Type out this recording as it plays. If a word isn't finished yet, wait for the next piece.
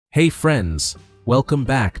Hey friends, welcome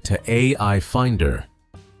back to AIfinder.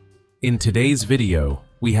 In today's video,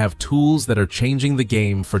 we have tools that are changing the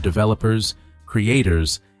game for developers,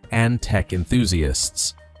 creators, and tech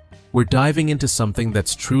enthusiasts. We're diving into something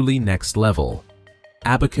that's truly next level,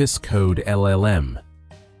 Abacus CodeLLM.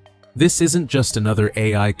 This isn't just another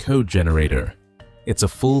AI code generator. It's a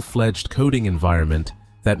full-fledged coding environment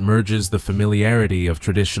that merges the familiarity of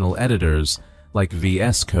traditional editors like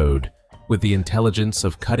VS Code with the intelligence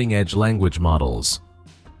of cutting-edge language models.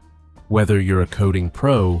 Whether you're a coding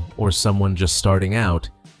pro or someone just starting out,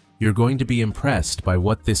 you're going to be impressed by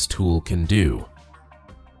what this tool can do.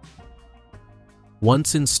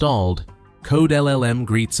 Once installed, CodeLLM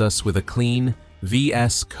greets us with a clean,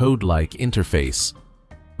 VS Code-like interface.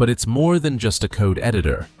 But it's more than just a code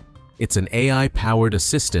editor. It's an AI-powered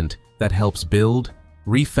assistant that helps build,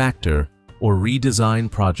 refactor, or redesign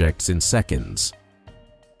projects in seconds.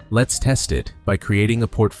 Let's test it by creating a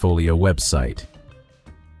portfolio website.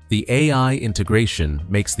 The AI integration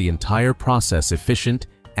makes the entire process efficient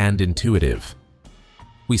and intuitive.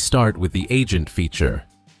 We start with the agent feature.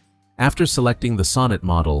 After selecting the Sonnet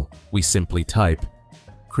model, we simply type,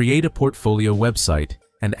 "Create a portfolio website,"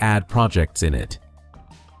 and add projects in it.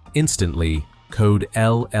 Instantly,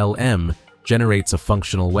 CodeLLM generates a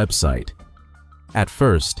functional website. At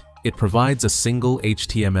first, it provides a single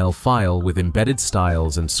HTML file with embedded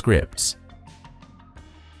styles and scripts.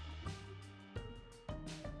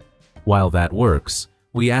 While that works,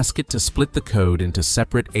 we ask it to split the code into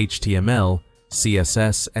separate HTML,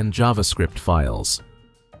 CSS, and JavaScript files.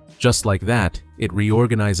 Just like that, it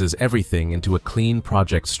reorganizes everything into a clean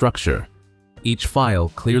project structure, each file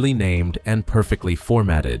clearly named and perfectly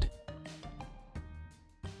formatted.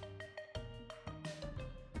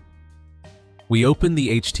 We open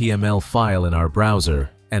the HTML file in our browser,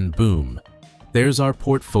 and boom, there's our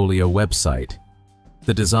portfolio website.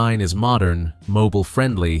 The design is modern,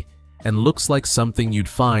 mobile-friendly, and looks like something you'd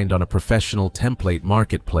find on a professional template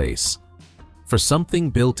marketplace. For something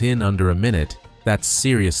built in under a minute, that's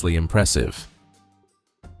seriously impressive.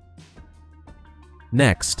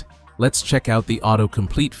 Next, let's check out the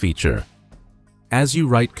Autocomplete feature. As you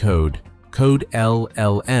write code,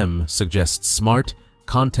 CodeLLM suggests smart,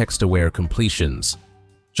 context-aware completions.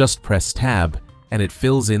 Just press Tab, and it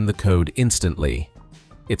fills in the code instantly.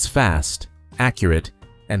 It's fast, accurate,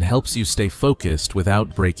 and helps you stay focused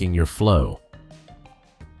without breaking your flow.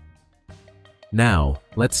 Now,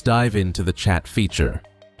 let's dive into the chat feature.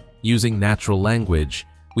 Using natural language,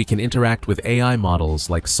 we can interact with AI models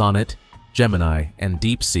like Sonnet, Gemini, and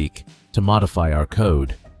DeepSeek to modify our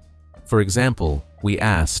code. For example, we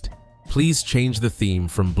asked, "Please change the theme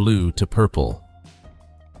from blue to purple."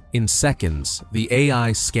 In seconds, the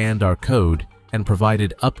AI scanned our code and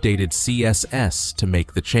provided updated CSS to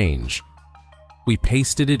make the change. We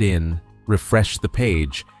pasted it in, refreshed the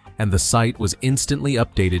page, and the site was instantly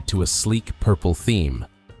updated to a sleek purple theme,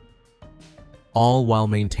 all while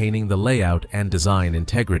maintaining the layout and design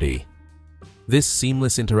integrity. This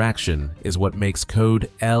seamless interaction is what makes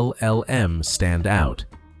CodeLLM stand out.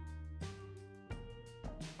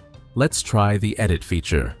 Let's try the Edit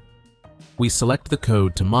feature. We select the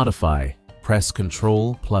code to modify, press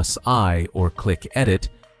Ctrl+I or click Edit,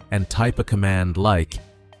 and type a command like,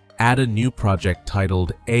 "Add a new project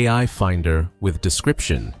titled AIfinder with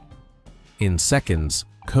description." In seconds,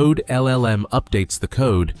 CodeLLM updates the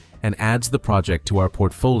code and adds the project to our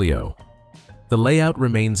portfolio. The layout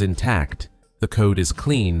remains intact, the code is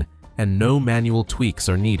clean, and no manual tweaks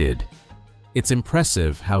are needed. It's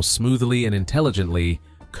impressive how smoothly and intelligently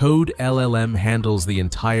CodeLLM handles the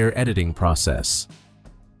entire editing process.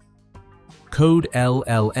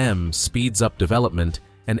 CodeLLM speeds up development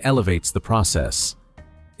and elevates the process.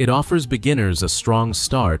 It offers beginners a strong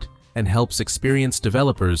start and helps experienced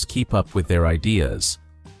developers keep up with their ideas.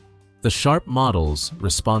 The sharp models,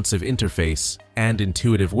 responsive interface, and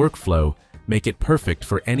intuitive workflow make it perfect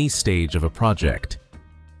for any stage of a project.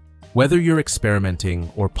 Whether you're experimenting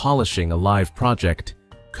or polishing a live project,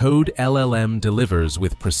 CodeLLM delivers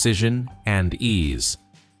with precision and ease.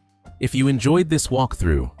 If you enjoyed this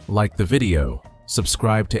walkthrough, like the video,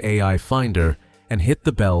 subscribe to AIfinder, and hit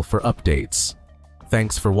the bell for updates.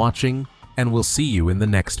 Thanks for watching, and we'll see you in the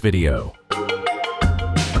next video.